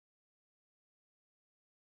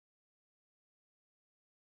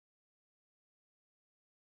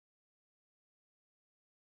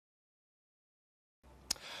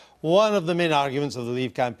One of the main arguments of the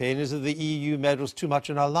Leave campaign is that the EU meddles too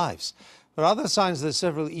much in our lives. But other signs that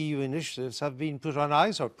several EU initiatives have been put on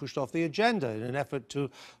ice or pushed off the agenda in an effort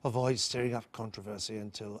to avoid stirring up controversy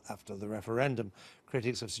until after the referendum.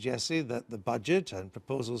 Critics have suggested that the budget and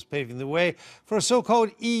proposals paving the way for a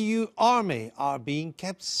so-called EU army are being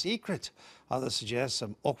kept secret. Others suggest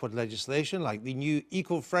some awkward legislation like the new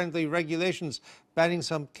eco-friendly regulations banning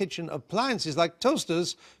some kitchen appliances like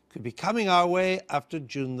toasters could be coming our way after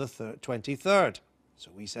June the 23rd.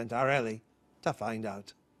 So we sent our Ellie to find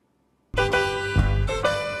out.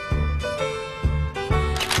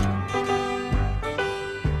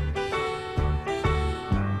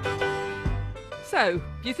 So,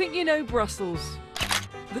 you think you know Brussels?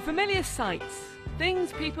 The familiar sights,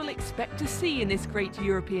 things people expect to see in this great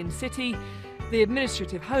European city, the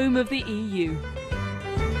administrative home of the EU.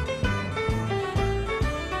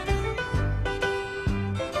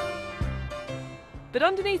 But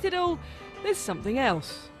underneath it all, there's something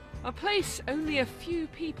else. A place only a few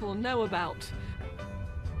people know about.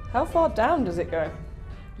 How far down does it go?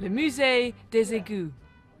 Le Musée des Égouts,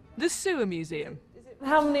 the sewer museum.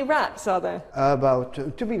 How many rats are there?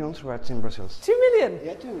 About 2 million rats in Brussels. 2 million?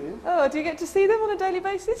 Yeah, 2 million. Oh, do you get to see them on a daily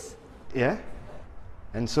basis? Yeah.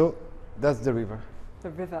 And so, that's the river. The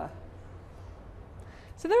river.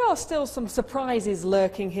 So there are still some surprises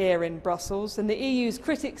lurking here in Brussels, and the EU's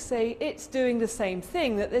critics say it's doing the same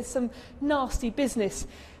thing, that there's some nasty business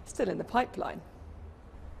still in the pipeline.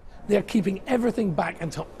 They're keeping everything back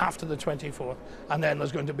until after the 24th, and then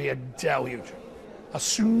there's going to be a deluge, a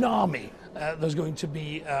tsunami. There's going to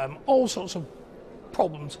be all sorts of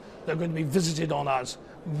problems that are going to be visited on us.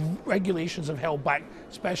 Regulations have held back,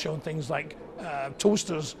 especially on things like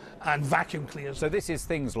toasters and vacuum cleaners. So this is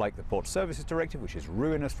things like the Port Services Directive, which is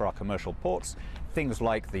ruinous for our commercial ports, things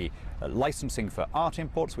like the licensing for art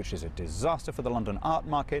imports, which is a disaster for the London art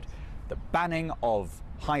market, the banning of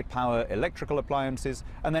high-power electrical appliances,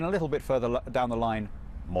 and then a little bit further down the line,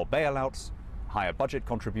 more bailouts, higher budget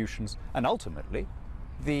contributions, and ultimately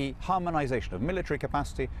the harmonisation of military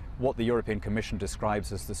capacity, what the European Commission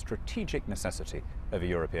describes as the strategic necessity of a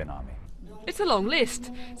European army. It's a long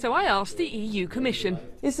list, so I asked the EU Commission.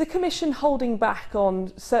 Is the Commission holding back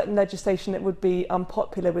on certain legislation that would be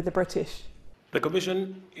unpopular with the British? The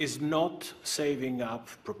Commission is not saving up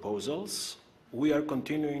proposals. We are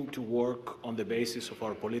continuing to work on the basis of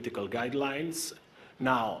our political guidelines.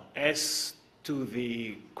 Now, as to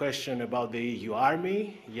the question about the EU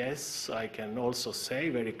army, yes, I can also say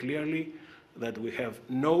very clearly that we have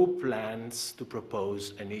no plans to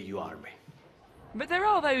propose an EU army. But there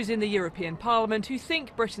are those in the European Parliament who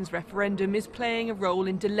think Britain's referendum is playing a role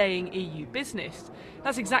in delaying EU business.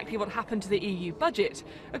 That's exactly what happened to the EU budget,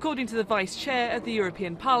 according to the Vice Chair of the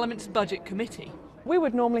European Parliament's Budget Committee. We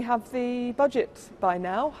would normally have the budget by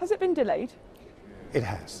now. Has it been delayed? It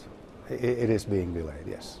has. It is being delayed,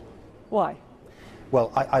 yes. Why?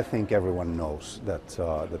 Well, I think everyone knows that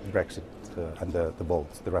Brexit and the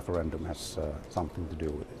vote, the referendum, has something to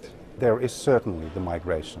do with it. There is certainly the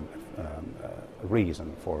migration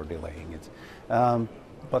reason for delaying it.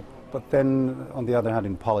 But then, on the other hand,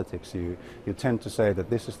 in politics, you tend to say that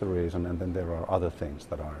this is the reason, and then there are other things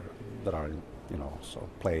that are also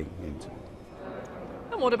playing into.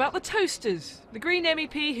 And what about the toasters? The Green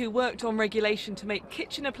MEP who worked on regulation to make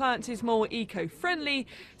kitchen appliances more eco-friendly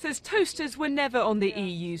says toasters were never on the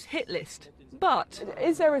EU's hit list. But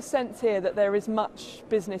is there a sense here that there is much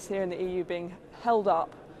business here in the EU being held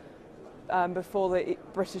up before the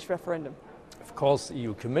British referendum? Of course, the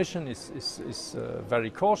EU Commission is very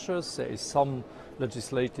cautious. There is some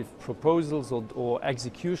legislative proposals or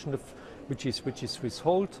execution which is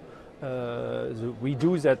withheld. We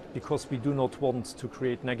do that because we do not want to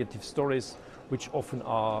create negative stories which often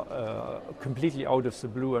are completely out of the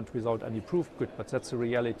blue and without any proof good, but that's the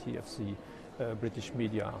reality of the British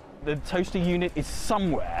media. The toaster unit is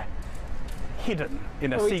somewhere hidden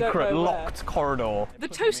in a secret locked corridor. The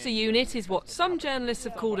toaster unit is what some journalists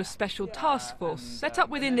have called a special task force set up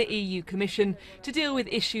within the EU Commission to deal with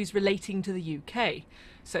issues relating to the UK.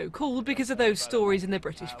 So called because of those stories in the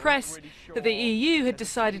British press that the EU had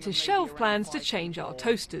decided to shelve plans to change our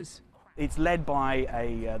toasters. It's led by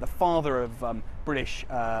the father of British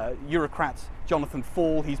Eurocrats, Jonathan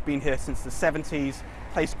Fall. He's been here since the 70s,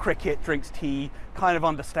 plays cricket, drinks tea, kind of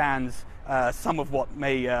understands some of what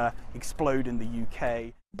may explode in the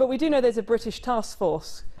UK. But we do know there's a British task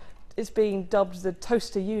force. It's being dubbed the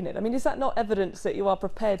toaster unit. I mean, is that not evidence that you are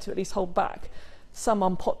prepared to at least hold back some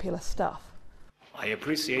unpopular stuff? I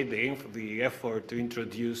appreciate the effort to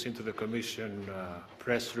introduce into the Commission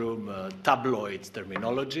press room tabloid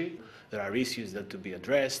terminology. There are issues that to be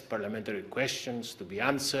addressed, parliamentary questions to be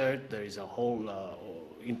answered. There is a whole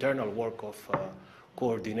internal work of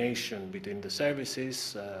coordination between the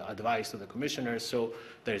services, advice to the commissioners. So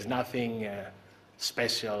there is nothing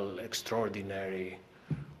special, extraordinary,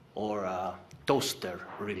 or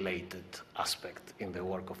toaster-related aspect in the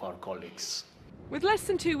work of our colleagues. With less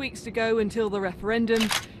than 2 weeks to go until the referendum,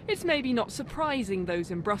 it's maybe not surprising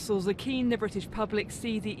those in Brussels are keen the British public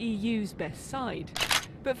see the EU's best side.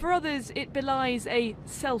 But for others, it belies a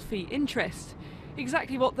selfie interest,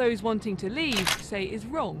 exactly what those wanting to leave say is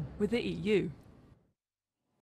wrong with the EU.